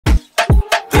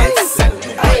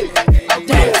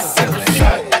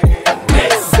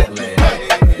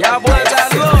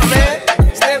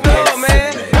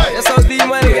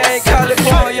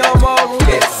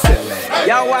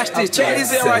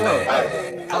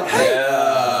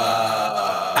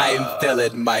I'm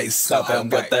feeling myself,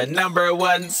 and with the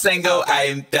 #1 single,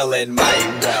 I'm feeling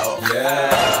my well.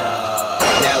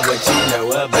 Now what you know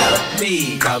about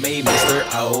me? Call me Mr.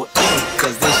 O.E.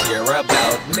 Cause this year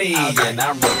about me, and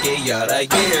I'm rookie of the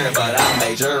year, but I'm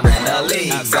major in the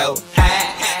league. So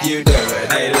you do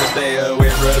it, haters stay away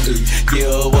from me.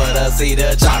 You wanna see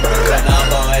the chopper when the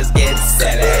boys get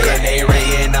silly, and they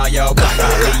ringing on your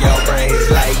coffee, your braids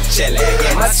like chili.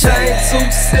 My chain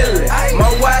too silly, my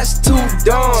watch too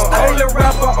dumb. Only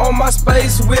rapper on my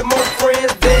space with more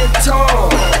friends than Tom.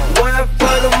 1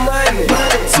 for the money,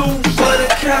 2 for the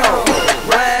count.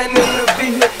 Riding in the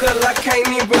vehicle I can't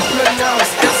even pronounce.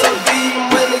 SOD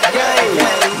money game,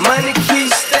 money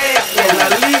keep stacking. I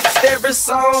leaked every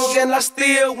song and I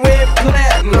still went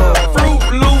platinum. Fruit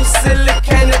loose, silly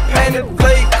candy painted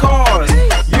play cards.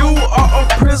 You are a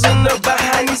prisoner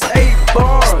behind these 8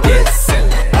 bars. Get silly,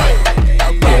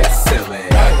 get silly,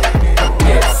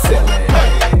 get silly,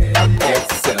 get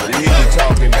silly. What you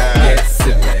talking about? Get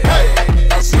silly,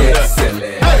 get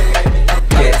silly,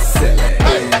 get silly,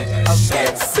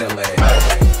 get silly.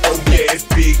 Oh yeah, it's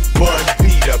Big Bun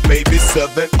Peter, baby,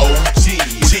 Southern OG.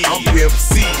 I'm Pimp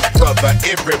C, brother,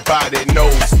 everybody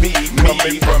knows me.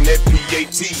 Coming from that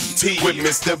PAT with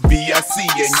Mr. B.I.C.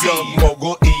 and Young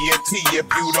Mogul E.N.T. If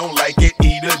you don't like it,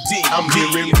 eat a D. I'm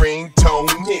hearing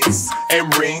ringtone this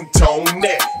and ringtone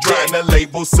that. Trying to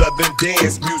label Southern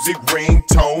dance music,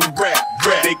 ringtone rap.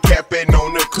 They capping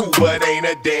on the cool, but ain't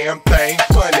a damn thing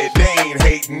funny. They ain't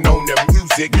hating on the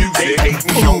music, they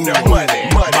hating on the money.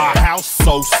 My house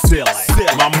so silly,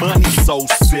 my money so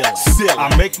silly.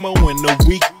 I make more in a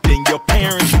week than your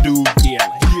parents do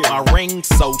yearly. My ring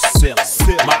so silly,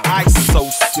 my ice so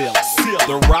silly.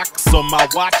 The rocks on my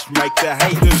watch make the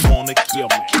haters wanna kill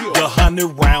me. The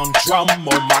 100-round drum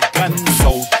on my gun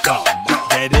so dumb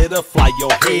that it'll fly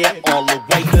your head all the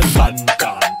way to London.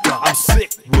 I'm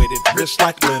sick with it, bitch,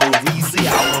 like Little Weezy,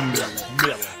 I'm a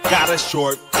Miller. Got a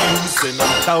short fuse and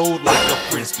I'm cold like a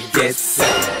frisbee. Get silly,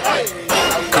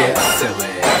 get silly,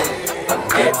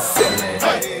 get silly,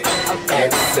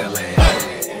 get silly,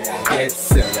 get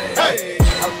silly,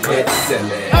 get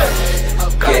silly,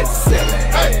 get silly,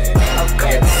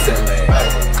 get silly.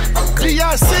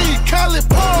 D.I.C.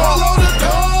 Collipark, all on the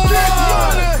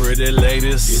door. Pretty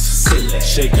ladies,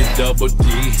 shake it double D.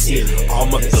 All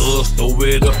my thugs, throw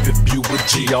it up if you a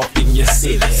G off in your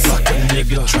city. Fuck a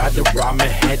nigga, tried to rob me,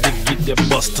 had to get that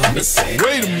bust on the set.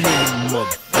 Wait a minute,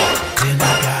 motherfucker. Then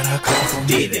I got a call from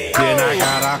Diddy. Then I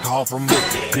got a call from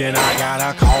Diddy. Then I got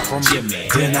a call from Jimmy.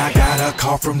 Then I got a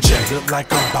call from Jay. Look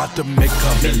like I'm about to make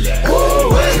a million.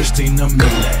 Christina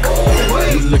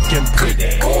Miller, you looking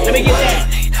pretty. Let me get that.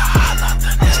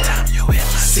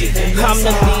 I'm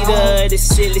the leader of this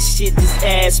silly shit, just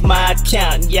ask my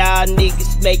accountant. Y'all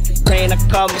niggas make it rain, I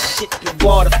call my shit the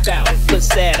water fountain. Push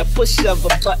that, a push of a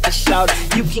button, shout,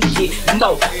 you can get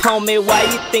more. Homie, why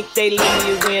you think they leave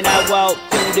you when I walk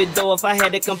through the door? If I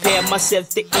had to compare myself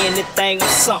to anything, I'm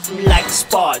something like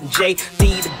Spartan.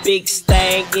 J.D. the biggest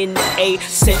thing in the A,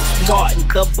 St. Martin,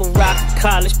 the Barack,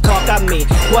 Collipark. I mean,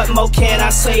 what more can I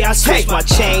say? I switch my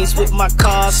chains with my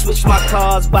cars, switch my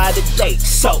cars by the day.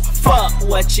 So, fuck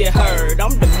what you heard,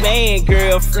 I'm the man,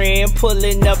 girlfriend,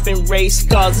 pulling up in race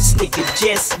cars. This nigga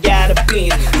just got a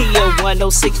bin. He a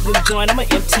 106 new joint, I'm a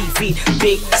MTV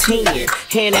Big 10.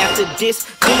 And after this,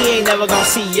 he ain't never gonna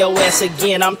see your ass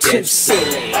again. I'm too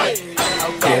silly.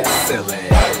 Get silly,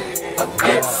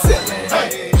 get silly,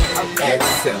 get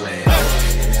silly,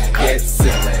 get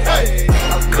silly,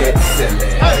 get silly,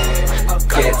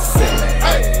 get silly.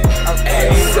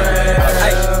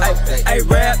 I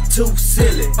rap too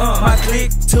silly, my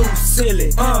clique too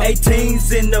silly.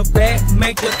 18s in the back,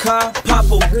 make the car pop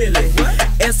a wheelie.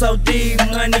 SOD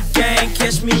money gang,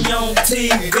 catch me on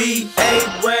TV.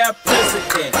 A-rap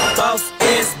president, boss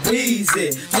is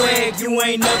Weezy. Swag you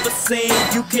ain't never seen,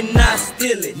 you cannot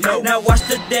steal it. Now watch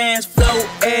the dance flow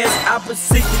as I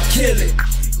proceed to kill it.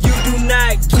 You do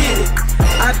not get it,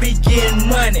 I be getting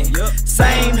money.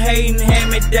 Same hating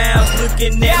hand-me-downs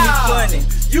looking at me funny.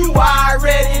 You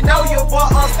already know your boy,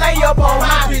 stay up on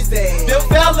my business. The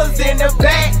fellas in the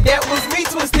back, that was me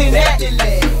twisting that.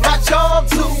 My charm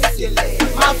too silly,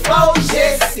 my flow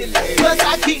just silly. Plus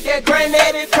I keep that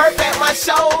granddaddy perp at my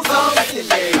shows on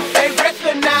silly. They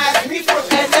recognize me from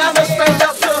Atlanta straight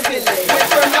up to Philly. Went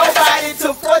from nobody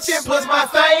to fortune, plus my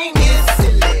fame is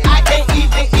silly. I can't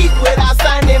even eat without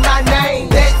signing my name,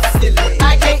 that's silly.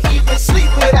 I can't even sleep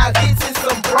without getting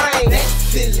some brain,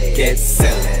 that's silly. Get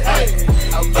silly,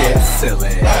 get silly,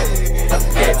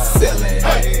 get silly,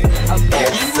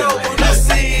 get silly. This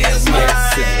is my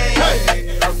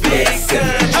get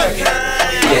silly, get silly,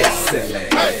 get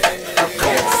silly.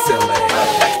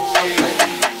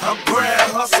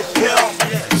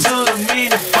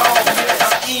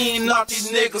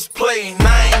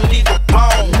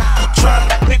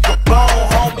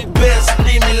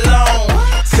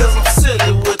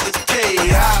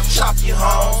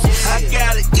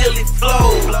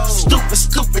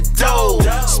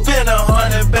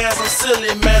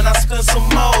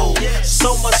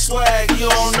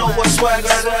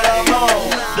 swagger that I'm on.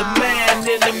 The man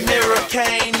in the mirror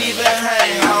can't even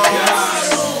hang on.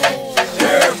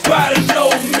 Everybody know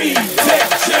me, Tech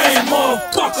Chain,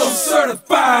 motherfucker, I'm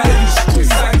certified in the streets.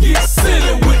 I get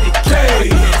silly with the K,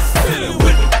 get silly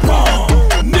with the bomb.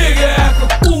 Nigga act a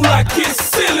fool, I get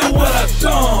silly what I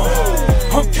done.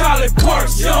 I'm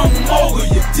Collipark's young mogul,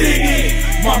 you dig?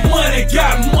 My money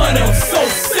got money, I'm so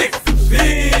sick of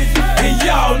it. And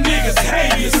y'all niggas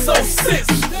hate me so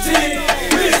sensitive.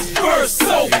 This verse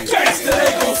so gangsta,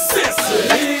 they gon' censor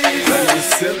it. I'm the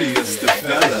silliest of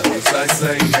fellows, I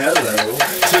say hello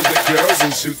to the girls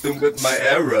and shoot them with my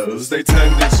arrows. They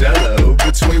turn to jello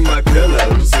between my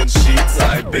pillows and sheets.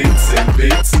 I beats and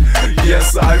beats.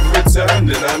 Yes, I've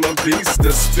returned and I'm a beast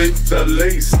to spit the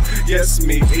least. Yes,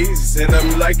 me east, and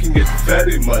I'm liking it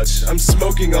very much. I'm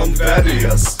smoking on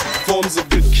various forms of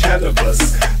good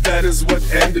cannabis. That is what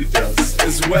Andy does,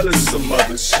 as well as some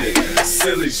other shit.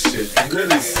 Silly shit,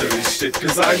 really silly shit,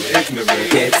 cause I'm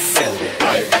ignorant. Get silly,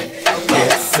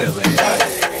 get silly,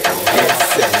 get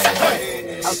silly,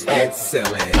 get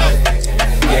silly,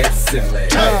 get silly,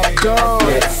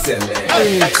 get silly,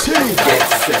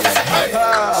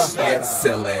 get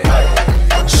silly,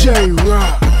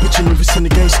 J-Rock, bitch, you never seen a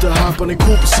gangster hop on a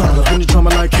coupe persona. When you drama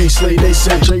like K-Slay, they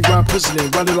say J-Rock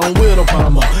president, ride it on with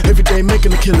Obama. Every day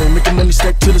making a killing, making money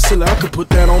stack to the ceiling. I could put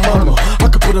that on mama. I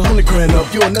could put 100 grand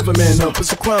up, you'll never man up.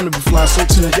 It's a crime to be fly, so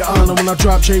tell your honor when I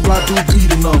drop J-Rock, do be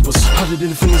the numbers. Hotter than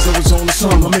the feelings I was on the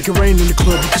summer. Make it rain in the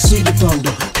club, you can see the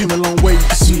thunder. Came a long way, you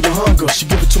can see the hunger. She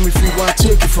give it to me free, why I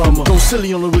take it from her? Go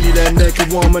silly on the really that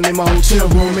naked woman in my hotel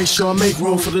room. Make sure I make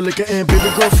room for the liquor and baby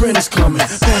girlfriend is coming.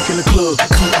 Back in the club,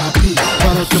 VIP,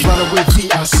 right out the bottle with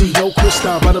VIC. No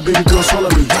crystal, by the baby girl swallow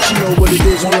me. She know what it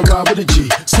is, wanna ride with a G.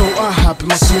 So I hop in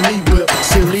my silly whip,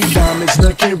 silly diamonds,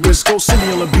 neck and wrist. Go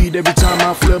silly on the beat every time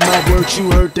I flip my words.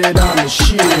 You heard that I'm the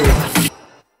shit.